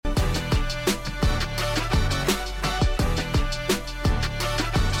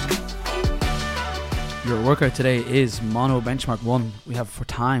Your workout today is mono benchmark 1. We have for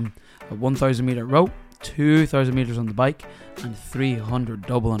time a 1,000 meter row, 2,000 meters on the bike, and 300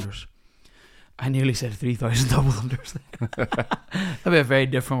 double unders. I nearly said 3,000 double unders. That'd be a very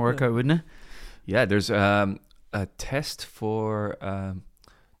different workout, wouldn't it? Yeah, there's a test for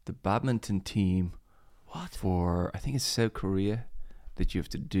the badminton team. What? For, I think it's South Korea, that you have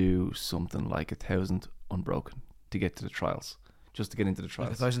to do something like 1,000 unbroken to get to the trials. Just to get into the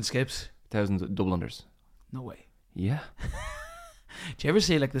trials. Like 1,000 skips? 1,000 double unders. No way. Yeah. Do you ever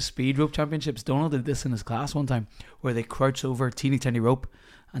see like the speed rope championships? Donald did this in his class one time, where they crouch over a teeny tiny rope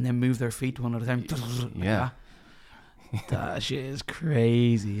and then move their feet one at a time. Yeah. That shit is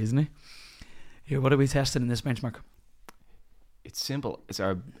crazy, isn't it? Here, what are we testing in this benchmark? It's simple. It's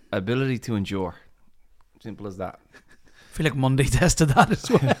our ability to endure. Simple as that. I feel like Monday tested that as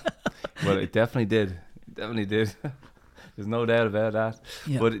well. Well, it definitely did. It definitely did. There's no doubt about that.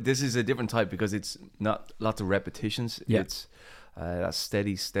 Yeah. But this is a different type because it's not lots of repetitions. Yeah. It's a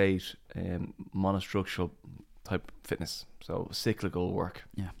steady state, monostructural type fitness. So cyclical work.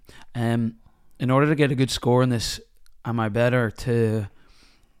 Yeah. In order to get a good score in this, am I better to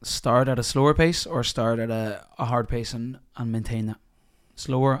start at a slower pace or start at a hard pace and maintain that?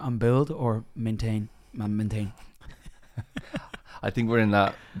 Slower and build, or maintain and maintain? I think we're in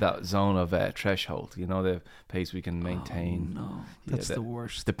that zone of threshold. You know, the pace we can maintain. Oh, no, that's the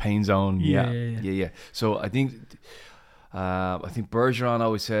worst. The pain zone. Yeah. So I think Bergeron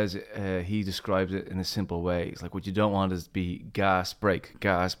always says, he describes it in a simple way. It's like what you don't want is be gas, brake.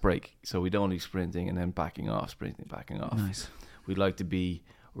 So we don't want to be sprinting and then backing off, sprinting, backing off. Nice. We'd like to be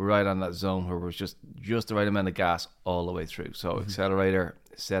right on that zone where we're just the right amount of gas all the way through. So accelerator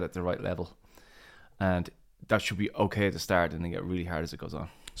set at the right level. And that should be okay at the start and then get really hard as it goes on.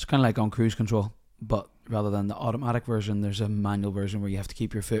 It's kind of like on cruise control, but rather than the automatic version, there's a manual version where you have to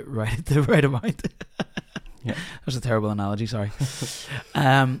keep your foot right at the right amount. Yeah, that's a terrible analogy, sorry.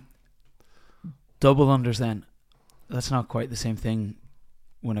 Double unders then, that's not quite the same thing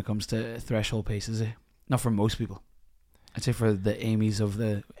when it comes to threshold pace, is it? Not for most people. I'd say for Amy,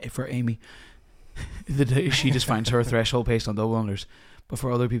 she just finds her threshold pace on double unders. But for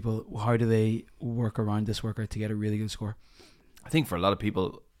other people, how do they work around this workout to get a really good score? I think for a lot of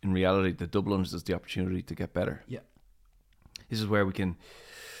people, in reality, the double unders is the opportunity to get better. Yeah. This is where we can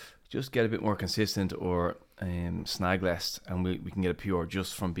just get a bit more consistent or snag less, and we can get a PR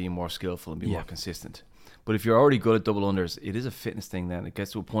just from being more skillful and being more consistent. But if you're already good at double unders, it is a fitness thing then. It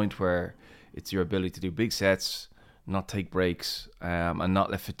gets to a point where it's your ability to do big sets, not take breaks, and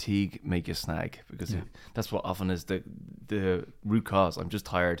not let fatigue make you snag, because that's what often is the root cause. I'm just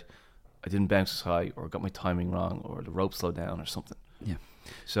tired, I didn't bounce as high, or got my timing wrong, or the rope slowed down or something. Yeah.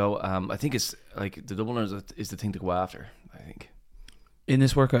 So I think it's like the double unders is the thing to go after, I think. In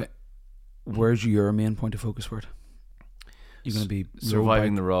this workout, where's your main point of focus for it? You're going to be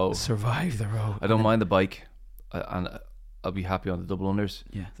surviving the row. Survive the row. I don't mind the bike, and I'll be happy on the double unders.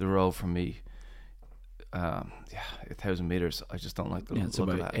 Yeah. The row for me, 1,000 meters. I just don't like the. Yeah, it's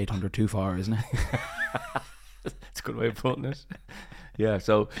about 800 too far, isn't it? It's a good way of putting it. Yeah.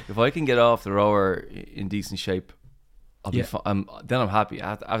 So if I can get off the rower in decent shape, I'll be fine. Then I'm happy.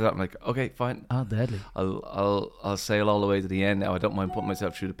 After that, I'm like, okay, fine. Oh, deadly. I'll sail all the way to the end now. I don't mind putting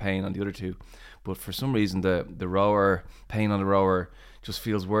myself through the pain on the other two, but for some reason the rower pain on the rower just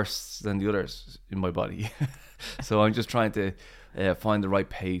feels worse than the others in my body. So I'm just trying to find the right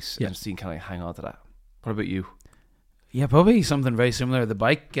pace and see, can I hang on to that. What about you? Yeah, probably something very similar. The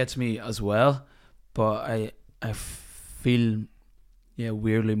bike gets me as well, but I feel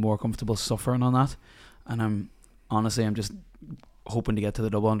weirdly more comfortable suffering on that, and I'm just hoping to get to the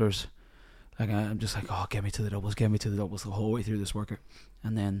double unders. Like I'm just like, oh, get me to the doubles the whole way through this workout,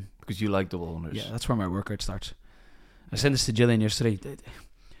 and then because you like double unders. Yeah, that's where my workout starts. I said this to Gillian yesterday.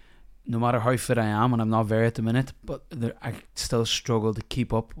 No matter how fit I am, and I'm not very at the minute, but I still struggle to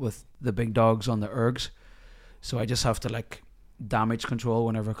keep up with the big dogs on the ergs. So I just have to like damage control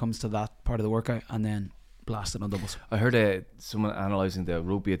whenever it comes to that part of the workout, and then blast it on doubles. I heard someone analysing the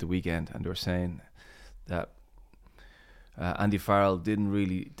rugby at the weekend, and they were saying that Andy Farrell didn't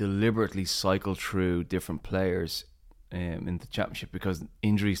really deliberately cycle through different players in the championship because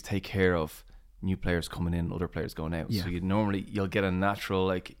injuries take care of new players coming in, other players going out. So you'll get a natural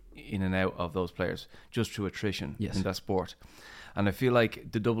like in and out of those players just through attrition in that sport. And I feel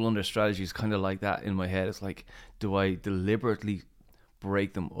like the double under strategy is kind of like that in my head. It's like, do I deliberately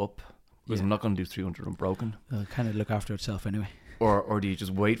break them up? Because I'm not going to do 300 unbroken. It'll kind of look after itself anyway. Or do you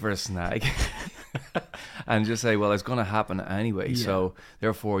just wait for a snag and just say, well, it's going to happen anyway. Yeah. So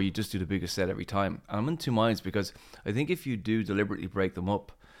therefore, you just do the biggest set every time. And I'm in two minds because I think if you do deliberately break them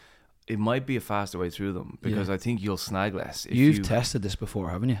up, it might be a faster way through them, because I think you'll snag less. If You've tested this before,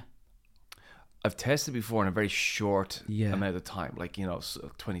 haven't you? I've tested before in a very short Yeah. amount of time, like,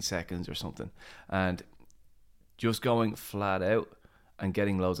 20 seconds or something. And just going flat out and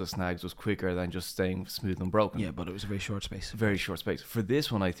getting loads of snags was quicker than just staying smooth and broken. Yeah, but it was a very short space. Very short space. For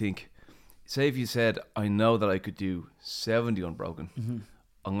this one, I think, say if you said, I know that I could do 70 unbroken,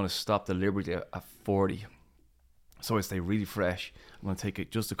 I'm going to stop deliberately at 40. So I stay really fresh. I'm going to take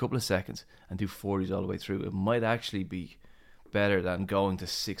it just a couple of seconds and do 40s all the way through. It might actually be better than going to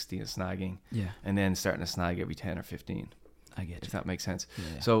 60 and snagging, and then starting to snag every 10 or 15. I get you. If that makes sense.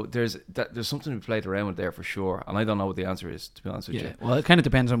 Yeah. So there's something to be played around with there for sure, and I don't know what the answer is, to be honest with you. Well, it kind of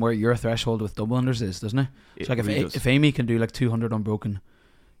depends on where your threshold with double unders is, doesn't it? It's like really if Amy can do like 200 unbroken,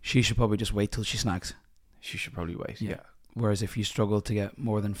 she should probably just wait till she snags. She should probably wait. Yeah. Whereas if you struggle to get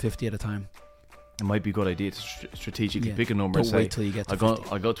more than 50 at a time, it might be a good idea to strategically pick a number and don't say, wait till you get to 50.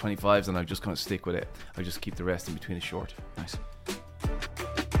 I'll go 25s and I'll just kind of stick with it. I'll just keep the rest in between a short. Nice.